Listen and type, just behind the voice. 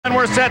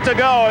we're set to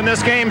go, and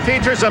this game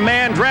features a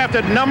man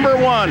drafted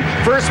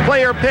 #1, first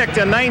player picked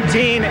in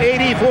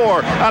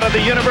 1984 out of the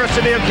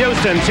University of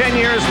Houston. 10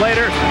 years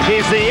later,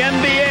 he's the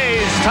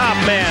NBA's top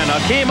man.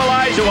 Hakeem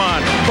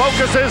Olajuwon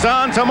focuses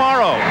on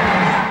tomorrow.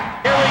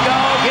 Here we go,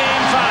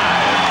 Game 5.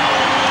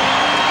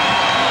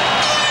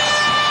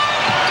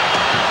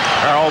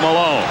 Karl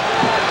Malone.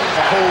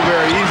 Hold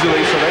very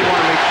easily, so they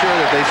want to make sure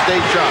that they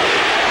stay sharp.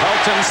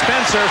 Elton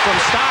Spencer from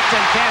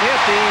Stockton can't hit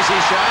the easy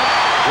shot.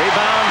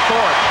 Rebound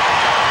Thorpe.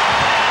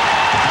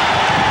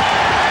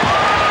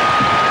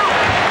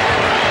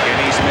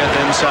 Kenny Smith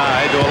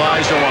inside to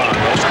Olajuwon.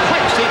 Those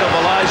quick feet of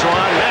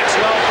Olajuwon.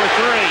 Maxwell for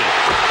 3.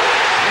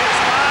 It's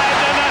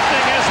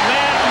 5-0 as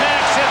Mad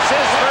Max hits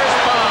his first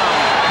bomb.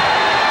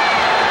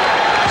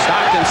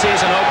 Stockton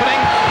sees an opening.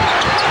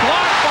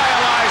 Blocked by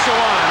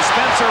Olajuwon.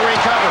 Spencer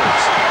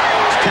recovers.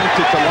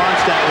 Tempted to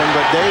launch that one,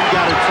 but they've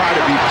got to try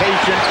to be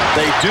patient.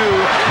 They do.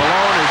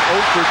 Malone is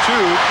 0 for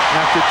 2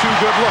 after 2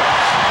 good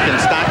looks. And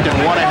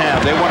Stockton want to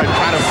have. They want to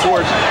try to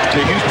force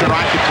the Houston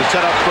Rockets to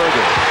set up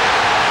further.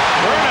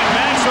 Vernon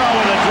Maxwell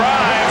with a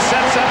drive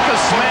sets up the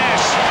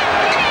smash.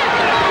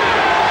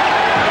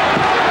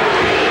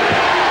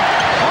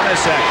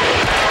 Hornacek.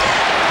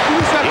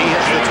 He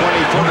hits the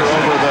 20-footer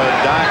over the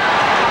dot.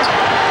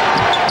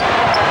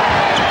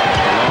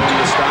 Malone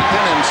to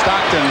Stockton, and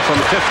Stockton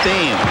from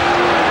 15.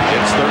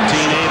 It's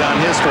 13-8 on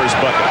his first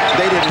bucket.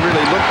 They didn't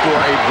really look for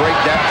a break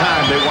that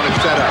time. They want to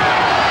set up.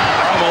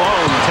 Karl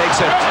Malone takes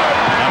it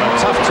on a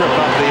tough trip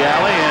up the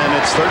alley, and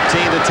it's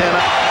 13-10.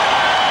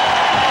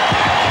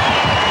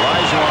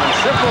 Olajuwon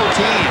triple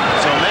team,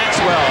 so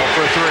Maxwell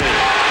for 3.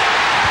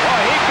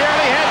 Boy, he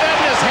barely had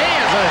that in his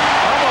hands.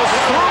 Almost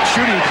through.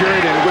 Shooting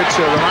period in which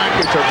the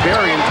Rockets are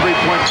burying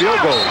 3-point field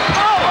goals.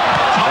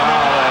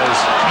 Foul as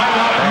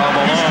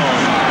Karl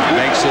Malone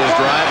makes his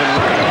drive and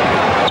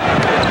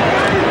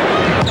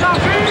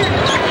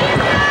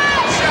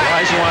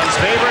Olajuwon's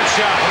favorite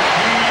shot.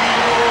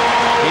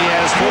 He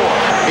has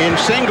 4. In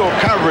single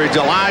coverage,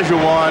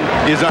 Olajuwon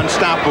is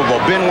unstoppable.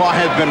 Benoit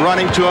has been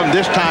running to him.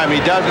 This time he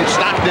doesn't.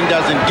 Stockton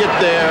doesn't get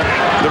there.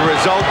 The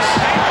results,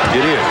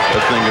 it is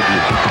a thing of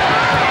beauty.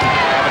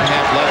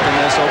 7.5 left in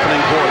this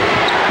opening quarter.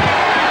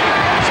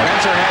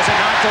 Spencer has it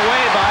knocked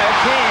away by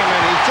Hakeem,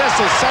 and he just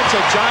is such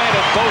a giant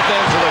at both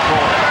ends of the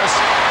court.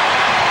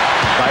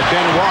 By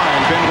Benoit,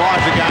 and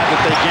Benoit's the guy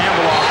that they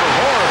gamble off of.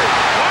 Horry.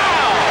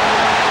 Wow!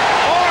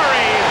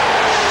 Horry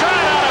shot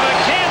out of a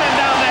cannon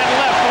down that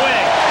left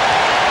wing.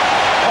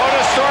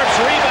 Otis Thorpe's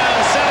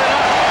rebound set it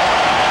up.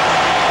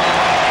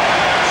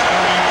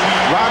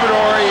 Robert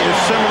Horry is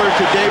similar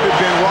to David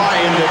Benoit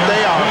in that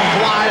they are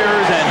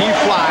flyers, and he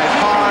flies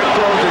hard,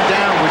 throws it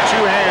down with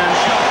 2 hands,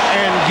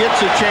 and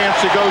gets a chance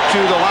to go to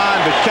the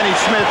line, but Kenny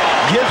Smith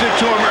gives it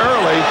to him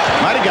early.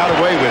 Might have got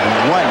away with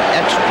 1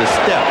 extra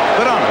step,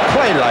 but on a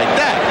play like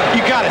that,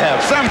 you got to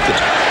have something.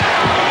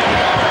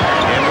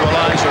 Into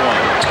Olajuwon.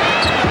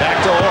 Back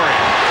to Horry.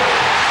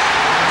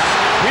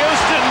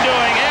 Houston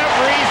doing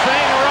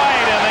everything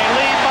right, and they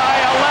lead by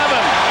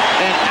 11.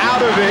 And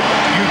out of it,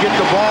 you get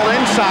the ball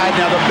inside.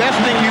 Now, the best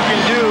thing you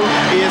can do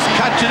is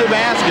cut to the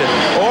basket.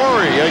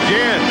 Horry,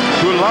 again,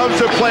 who loves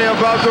to play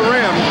above the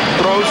rim,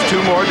 throws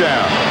 2 more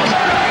down.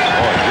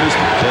 Oh,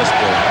 Houston just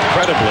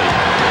incredibly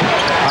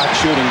hot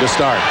shooting to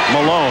start.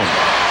 Malone.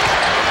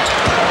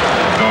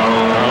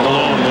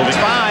 Malone moving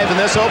 5 in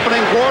this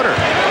opening quarter.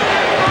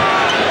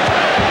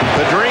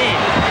 The Dream.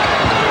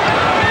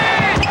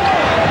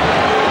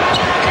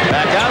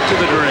 Back out to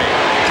the Dream.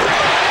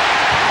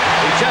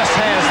 He just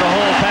has the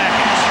whole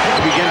package.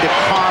 They begin to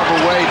carve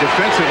away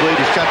defensively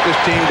to shut this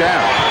team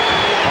down.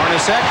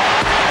 Hornacek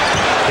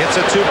hits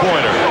a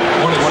 2-pointer.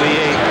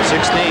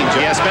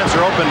 28-16. Yeah,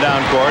 Spencer open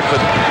down court,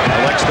 but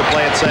elects to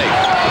play it safe.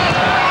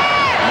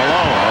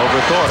 Malone over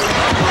Thorpe.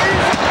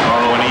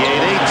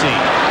 28-18.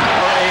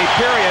 A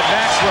period,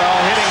 Maxwell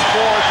hitting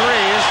 4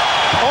 threes.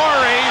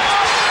 Horry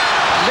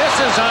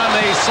misses on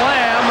the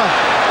slam.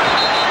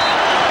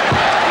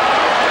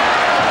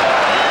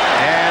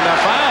 And a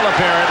foul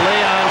apparently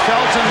on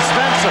Felton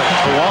Spencer,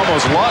 who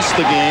almost lost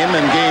the game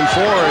in Game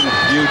 4 in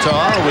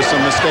Utah with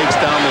some mistakes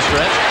down the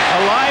stretch.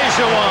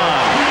 Olajuwon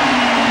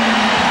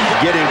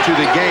getting to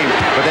the game,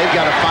 but they've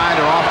got to find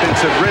their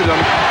offensive rhythm.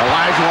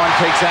 Olajuwon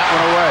takes that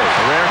one away.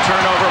 A rare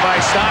turnover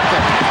by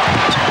Stockton.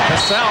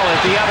 Cassell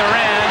at the other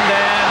end,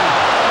 and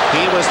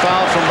he was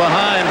fouled from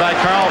behind by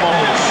Karl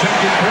Malone.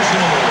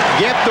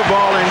 Get the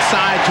ball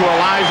inside to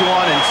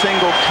Olajuwon in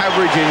single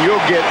coverage, and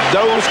you'll get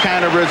those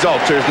kind of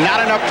results. There's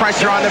not enough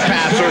pressure on the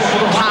passer.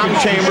 Tom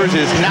Chambers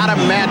is not a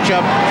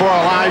matchup for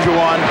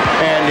Olajuwon,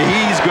 and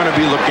he's going to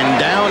be looking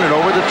down and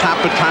over the top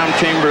of Tom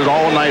Chambers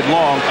all night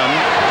long.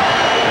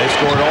 They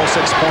scored all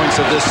 6 points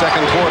of this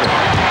second quarter.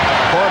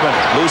 Corbin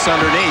loose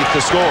underneath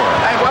to score.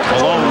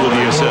 Malone with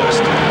the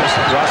assist.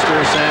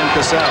 Rusters and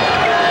Cassell.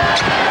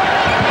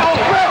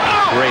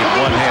 Great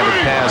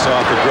one-handed pass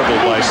off the dribble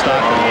by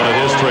Stockton, one of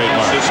his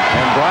trademarks.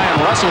 And Brian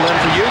Russell in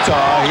for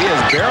Utah. He has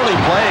barely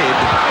played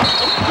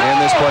in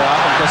this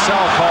playoff, and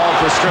Cassell called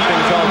for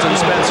stripping Felton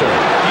Spencer.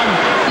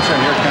 And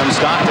here comes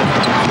Stockton.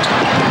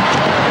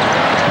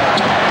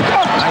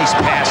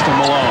 to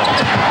Malone.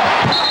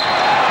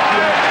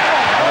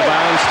 Out of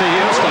bounds to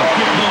Houston.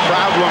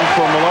 Problem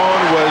for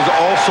Malone was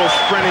also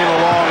sprinting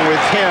along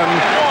with him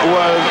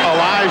was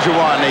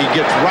Olajuwon. He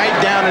gets right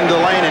down into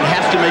the lane and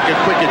has to make a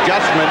quick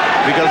adjustment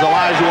because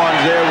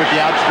Olajuwon's there with the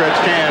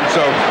outstretched hand.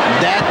 So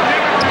that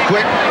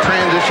quick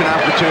transition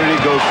opportunity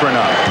goes for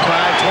naught.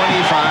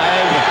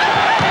 5:25.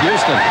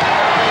 Houston.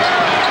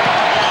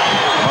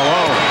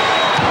 Malone.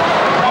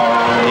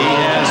 He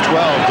has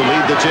 12 to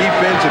lead the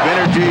Defensive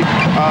energy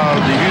of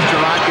the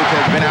Houston Rockets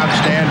has been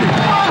outstanding.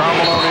 Karl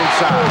Malone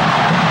inside.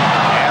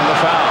 And the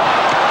foul.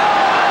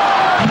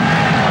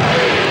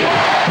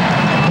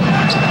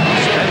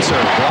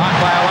 Spencer blocked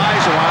by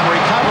Olajuwon,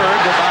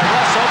 recovered by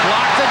Russell,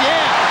 blocked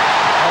again.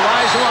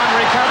 Olajuwon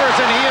recovers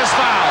and he is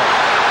fouled.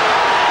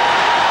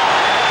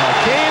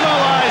 Hakeem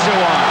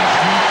Olajuwon.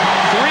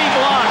 3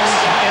 blocks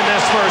in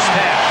this first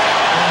half.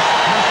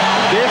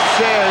 This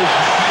says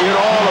it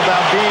all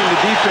about being the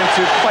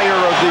defensive player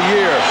of the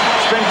year.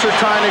 Spencer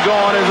trying to go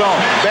on his own.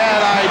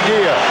 Bad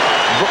idea.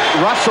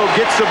 Russell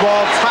gets the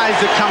ball, tries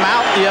to come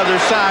out the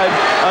other side.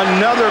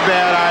 Another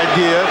bad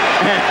idea.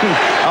 And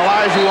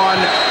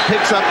Olajuwon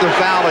picks up the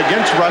foul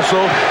against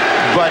Russell.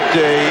 But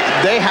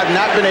they have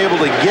not been able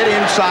to get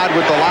inside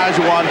with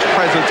Olajuwon's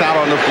presence out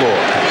on the floor.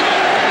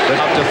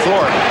 Up to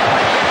Thorpe.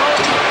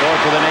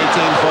 Thorpe with an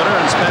 18-footer,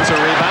 and Spencer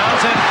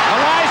rebounds, and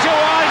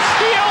Olajuwon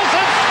steals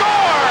and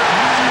scores!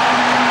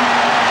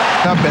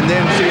 Up and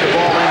then see the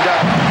ball end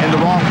up in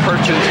the wrong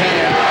person's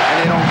hand, and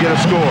they don't get a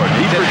score.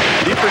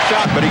 Deeper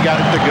shot, but he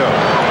got it to go.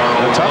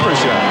 A tougher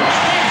shot.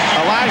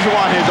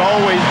 Olajuwon has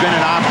always been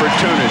an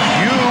opportunist.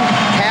 You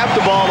have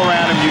the ball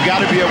around him. You got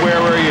to be aware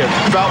where he is.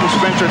 Felton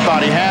Spencer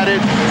thought he had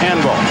it.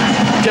 Handball.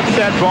 Tipped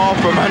that ball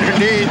from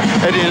underneath,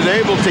 and he is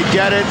able to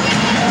get it.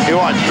 You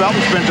watch, Felton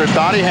Spencer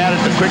thought he had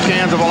it. The quick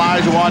hands of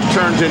Olajuwon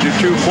turns into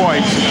 2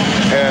 points.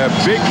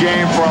 Big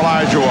game for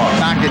Olajuwon.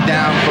 Knock it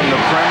down from the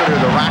perimeter.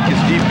 The Rockets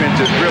defense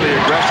is really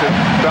aggressive.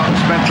 Felton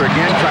Spencer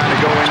again trying to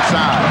go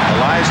inside.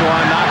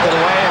 Olajuwon knocked it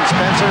away, and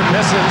Spencer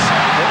misses.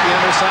 Hit the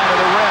underside of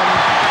the rim.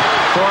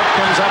 Thorpe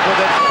comes up with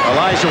it.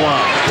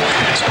 Olajuwon.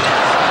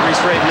 3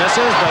 straight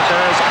misses, but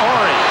there's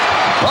Ori.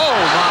 Oh,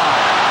 my.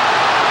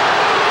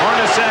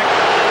 Hornacek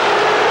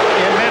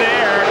in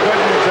midair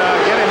couldn't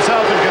get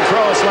himself in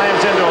control.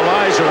 Slams into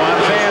Olajuwon.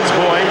 Fans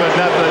booing, but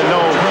no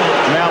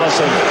malice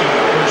of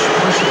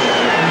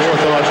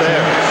forethought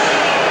there.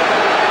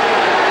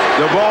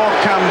 The ball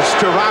comes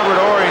to Robert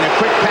Ori and a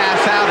quick pass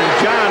out, and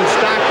John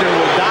Stockton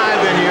will dive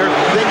in here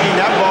thinking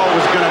that ball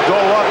was going to go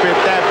up at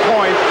that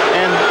point,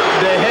 and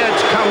the heads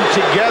come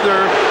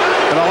together,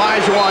 and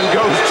Olajuwon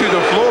goes to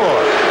the floor.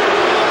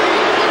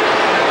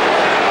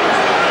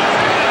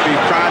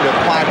 He's trying to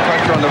apply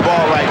pressure on the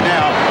ball right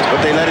now, but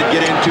they let it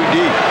get in too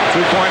deep.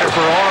 2-pointer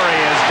for Ori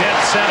is dead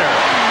center.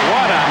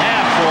 What a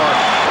half for.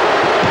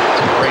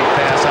 Great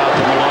pass out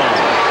to Malone.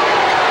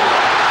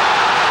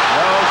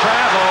 No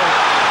travel.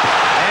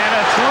 And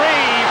a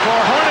 3 for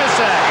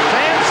Hornacek.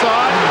 Fans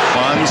thought.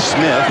 Von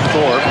Smith,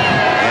 Thorpe,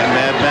 and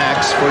Mad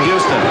Max for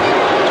Houston.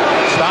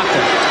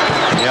 Stockton.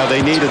 Yeah,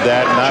 they needed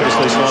that, and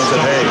obviously Sloan said,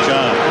 hey,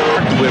 John.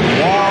 With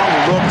long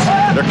looks,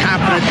 their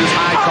confidence is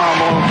high. Karl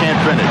Malone can't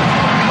finish.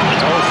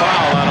 No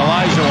foul on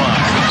Olajuwon.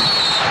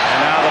 And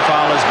now the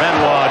foul is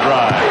Benoit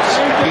drives.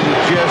 He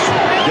just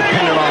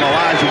depended on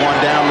Olajuwon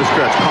down the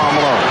stretch. Karl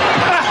Malone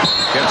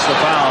gets the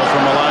foul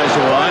from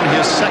Olajuwon,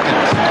 his second.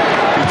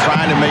 He's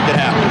trying to make it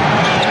happen.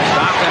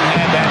 Stockton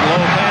had that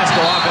low pass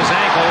go off his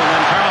ankle, and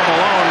then Karl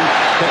Malone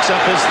picks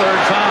up his 3rd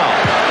foul.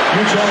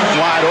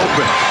 Wide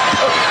open.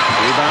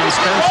 Rebound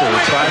Spencer.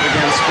 5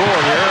 against 4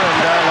 here,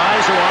 and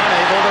Olajuwon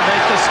able to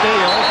make the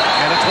steal.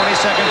 And a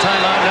 22nd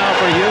timeout now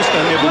for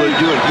Houston. Able to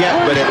do it yet,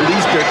 but at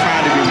least they're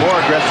trying to be more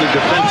aggressive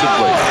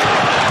defensively.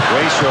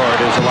 Way short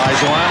is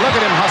Olajuwon. Look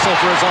at him hustle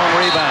for his own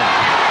rebound.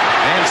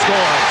 And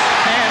scores.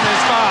 And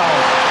is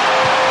fouled.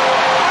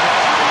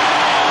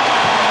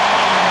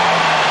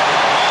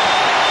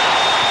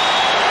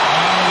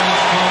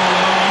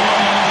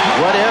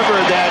 Whatever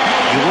that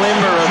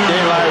glimmer of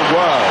daylight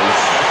was,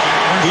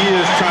 he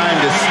is trying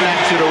to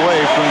snatch it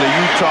away from the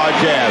Utah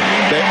Jazz.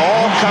 They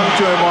all come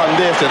to him on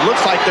this. It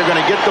looks like they're going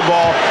to get the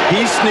ball.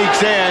 He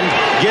sneaks in,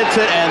 gets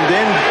it, and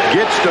then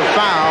gets the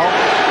foul.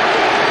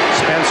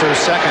 Spencer's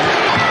second.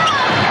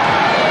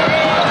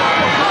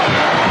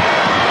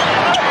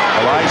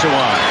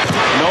 Olajuwon.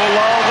 No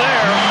lull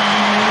there.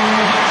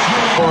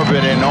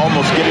 Corbett and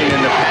almost getting in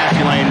the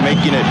passing lane,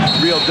 making it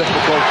real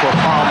difficult for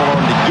Karl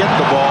Malone to get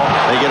the ball.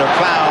 They get a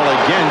foul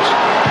against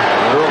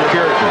Earl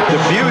Cureton.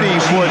 The beauty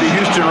for the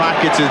Houston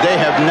Rockets is they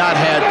have not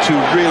had to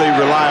really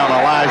rely on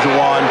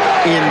Olajuwon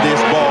in this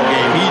ball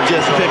game. He's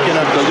just picking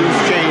up the loose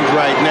change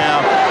right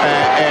now,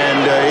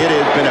 and it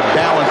has been a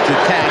balanced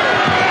attack.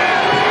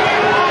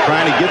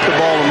 Trying to get the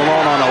ball to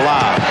Malone on a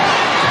lob.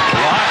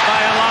 Blocked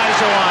by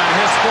Olajuwon,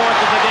 his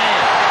 4th of the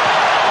game.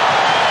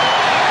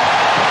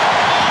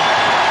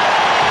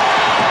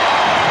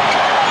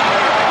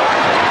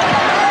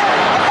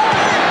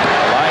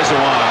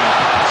 Olajuwon,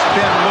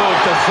 spin move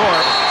to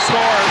Thorpe,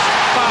 scores,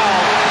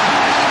 foul.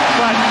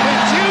 But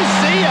did you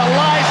see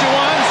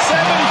Olajuwon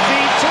 7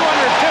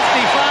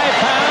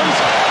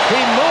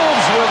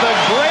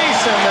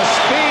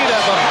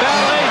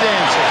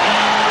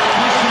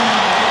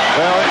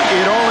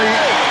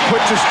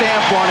 puts a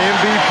stamp on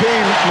MVP.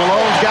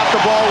 Malone's got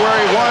the ball where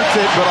he wants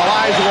it, but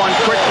Olajuwon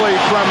quickly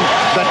from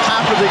the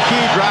top of the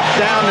key drops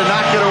down to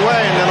knock it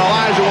away, and then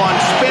Olajuwon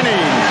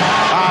spinning.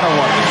 I don't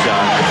want the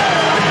shot.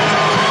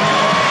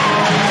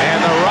 And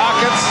the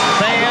Rockets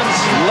fans,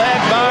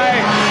 led by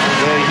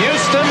the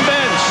Houston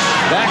bench,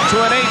 back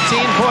to an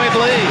 18-point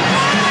lead.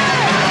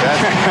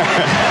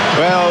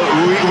 Well,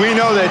 we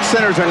know that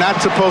centers are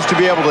not supposed to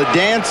be able to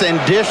dance and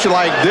dish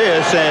like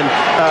this, and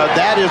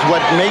that is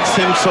what makes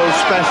him so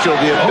special.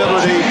 The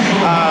ability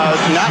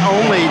not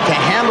only to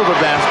handle the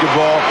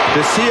basketball,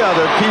 to see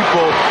other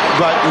people,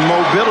 but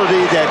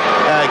mobility that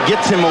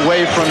gets him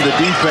away from the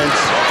defense.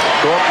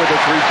 Thorpe with a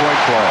three-point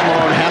play.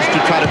 Malone has to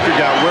try to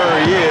figure out where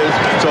he is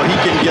so he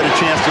can get a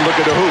chance to look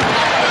at the hoop.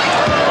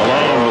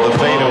 Malone with a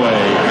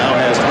fadeaway. Now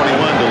has 21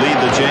 to lead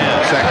the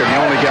Jazz. Second,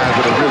 the only guys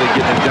that are really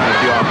getting it done at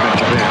the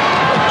offensive end.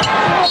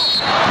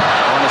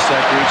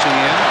 Hornacek reaching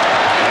in.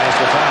 Has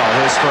the foul.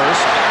 His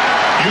first.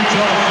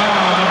 Utah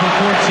foul, number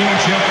 14,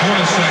 Jeff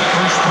Hornacek,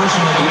 first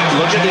personal.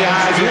 Look at the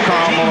eyes of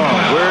Karl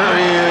Malone. Where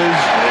is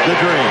the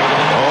dream?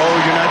 Oh,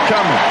 you're not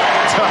coming.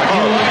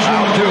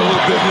 I'll do a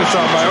little business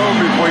on my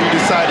own before you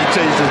decide to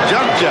change the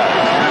jump shot.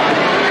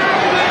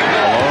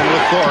 Alone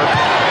with Thorpe.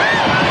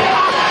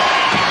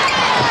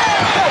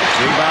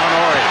 Rebound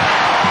Ori.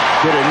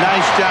 Did a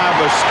nice job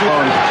of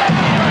scoring.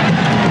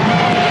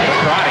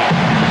 McCarty.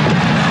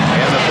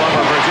 And the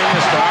former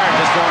Virginia star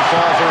just won't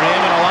fall for him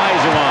and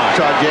Olajuwon.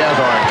 Utah Jazz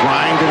are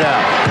grind it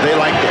out. They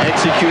like to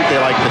execute. They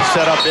like to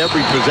set up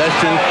every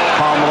possession.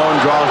 Karl Malone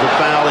draws a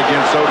foul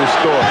against Otis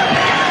Thorpe.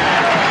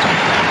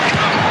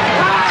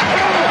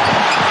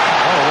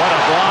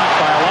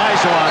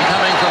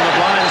 Coming from the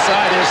blind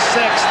side is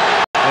sixth,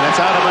 and it's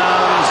out of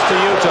bounds to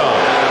Utah.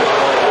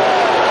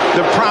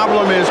 The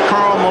problem is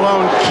Karl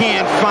Malone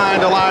can't find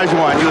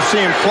Olajuwon. You'll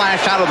see him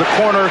flash out of the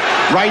corner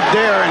right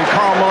there, and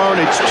Karl Malone,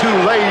 it's too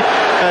late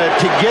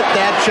to get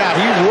that shot.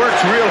 He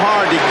works real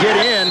hard to get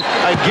in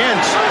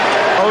against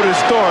Otis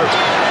Thorpe,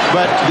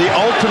 but the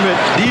ultimate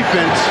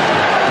defense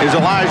is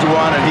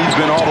Olajuwon, and he's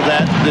been all of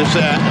that this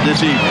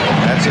evening.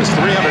 That's his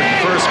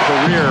 301st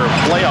career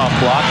playoff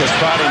block as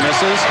Crotty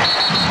misses,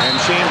 and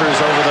Chambers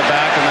over the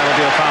back, and that'll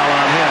be a foul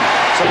on him.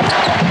 So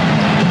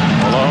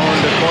Malone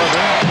to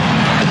Corbin,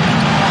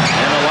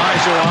 and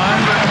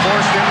Olajuwon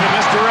forced him to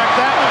misdirect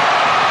that one.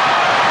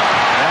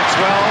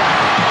 Maxwell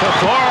to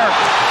Thorpe.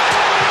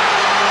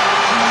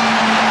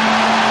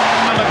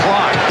 On the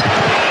clock.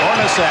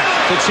 Hornacek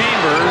to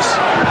Chambers.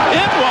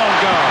 It won't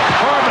go.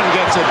 Corbin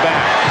gets it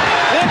back.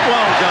 It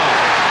won't go.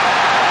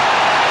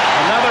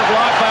 Another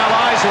block by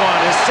Olajuwon,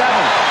 his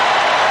seventh.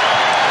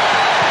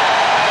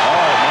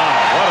 Oh my,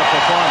 what a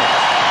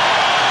performance.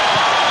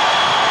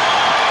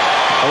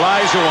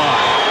 Olajuwon.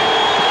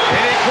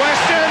 Any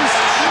questions?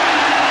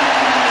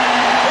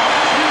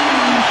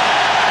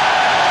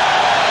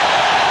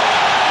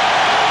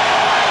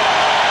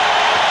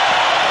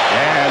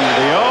 And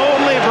the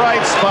only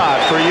bright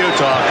spot for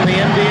Utah in the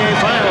NBA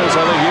Finals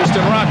are the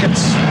Houston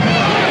Rockets.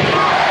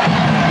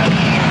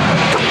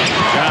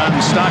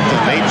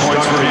 Stockton, 8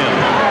 points for him.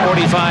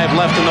 45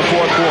 left in the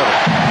fourth quarter.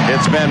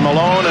 It's been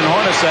Malone and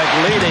Hornacek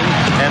leading,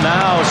 and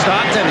now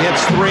Stockton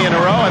hits 3 in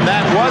a row, and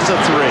that was a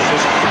 3.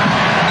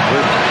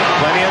 With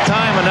plenty of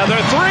time, another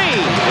 3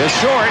 is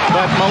short,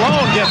 but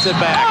Malone gets it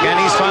back, and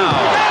he's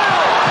fouled.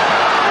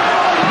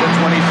 The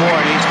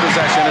 24 in each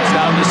possession, it's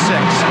down to 6.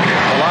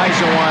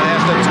 Olajuwon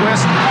has to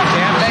twist,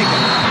 can't make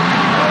it.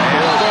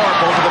 And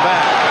Thorpe over the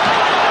back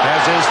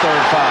has his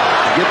third foul.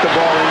 Get the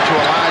ball into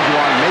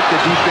Olajuwon, make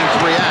the defense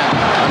react.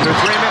 Under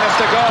 3 minutes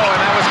to go, and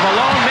that was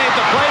Malone made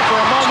the play for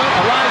a moment.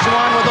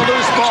 Olajuwon with a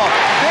loose ball.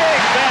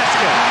 Big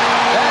basket.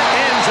 That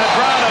ends a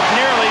drought of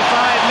nearly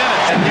 5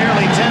 minutes and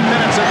nearly 10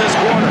 minutes of this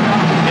quarter.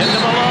 Into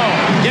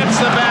Malone. Gets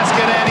the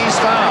basket, and he's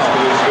fouled.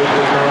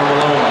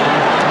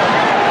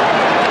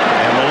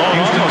 And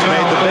Malone almost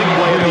made the big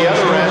play at the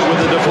other end with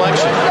the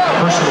deflection.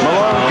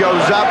 Malone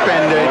goes up,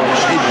 and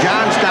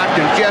John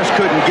Stockton just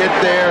couldn't get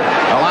there.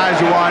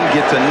 Olajuwon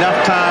gets enough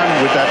time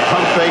with that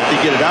pump fake to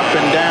get it up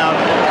and down.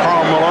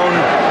 Karl Malone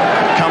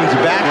comes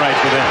back. Right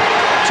for them.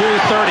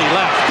 2:30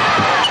 left.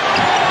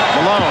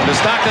 Malone to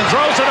Stockton,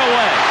 throws it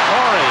away.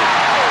 Ori.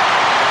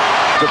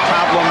 The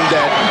problem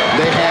that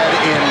they had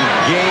in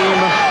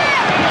game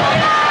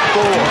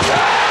 4.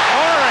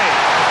 Ori.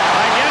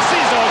 I guess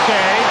he's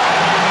okay.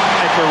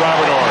 For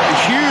Robert Ori.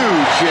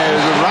 Huge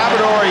as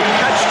Robert Ori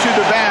cuts to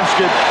the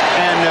basket,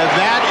 and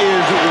that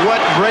is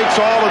what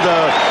breaks all of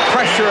the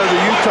pressure of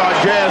the Utah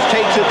Jazz.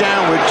 Takes it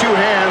down with 2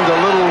 hands,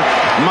 a little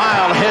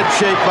mild head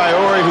shake by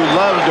Ori, who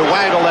loves to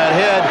waggle that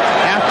head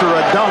after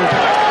a dunk.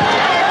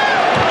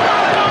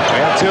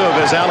 We have 2 of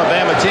his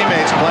Alabama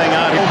teammates playing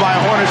on here. By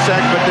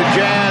Hornacek, but the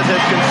Jazz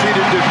have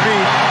conceded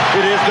defeat.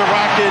 It is the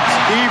Rockets'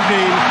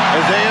 evening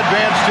as they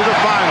advance to the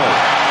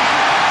finals.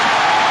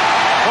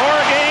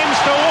 4 games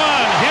to 1.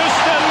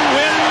 Houston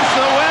wins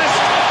the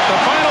West. The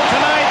final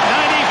tonight,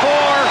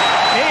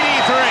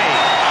 94-83.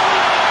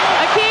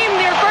 Hakeem,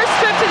 your first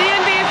trip to the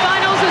NBA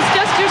Finals was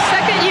just your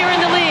second year in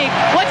the league.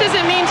 What does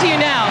it mean to you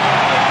now?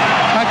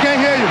 I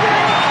can't hear you.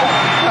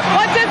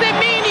 What does it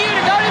mean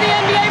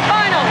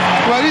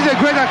a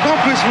great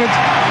accomplishment.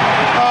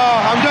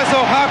 I'm just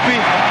so happy,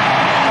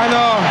 and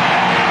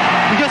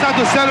we just have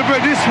to celebrate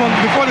this one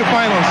before the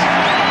finals.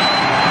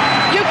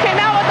 You came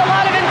out with a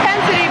lot of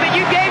intensity, but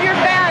you gave your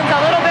fans a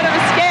little bit of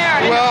a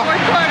scare in the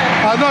fourth quarter.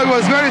 I know it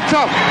was very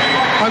tough.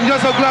 I'm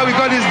just so glad we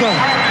got this done.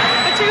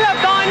 But you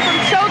have gone from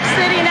choke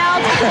city now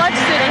to clutch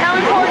city. How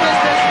important is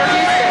this for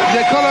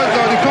Houston? The colors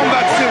of the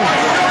comeback series.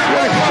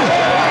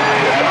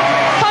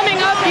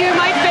 Coming up, you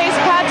might face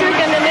Patrick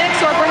and the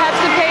Knicks or perhaps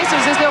the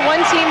Pacers. Is there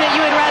one team that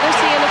you would rather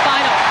see in the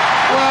final?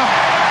 Well,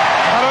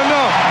 I don't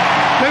know.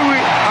 Maybe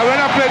I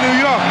rather play New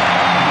York.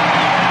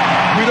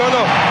 We don't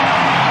know.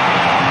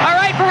 All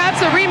right,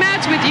 perhaps a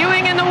rematch with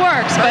Ewing in the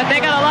works, but they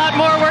got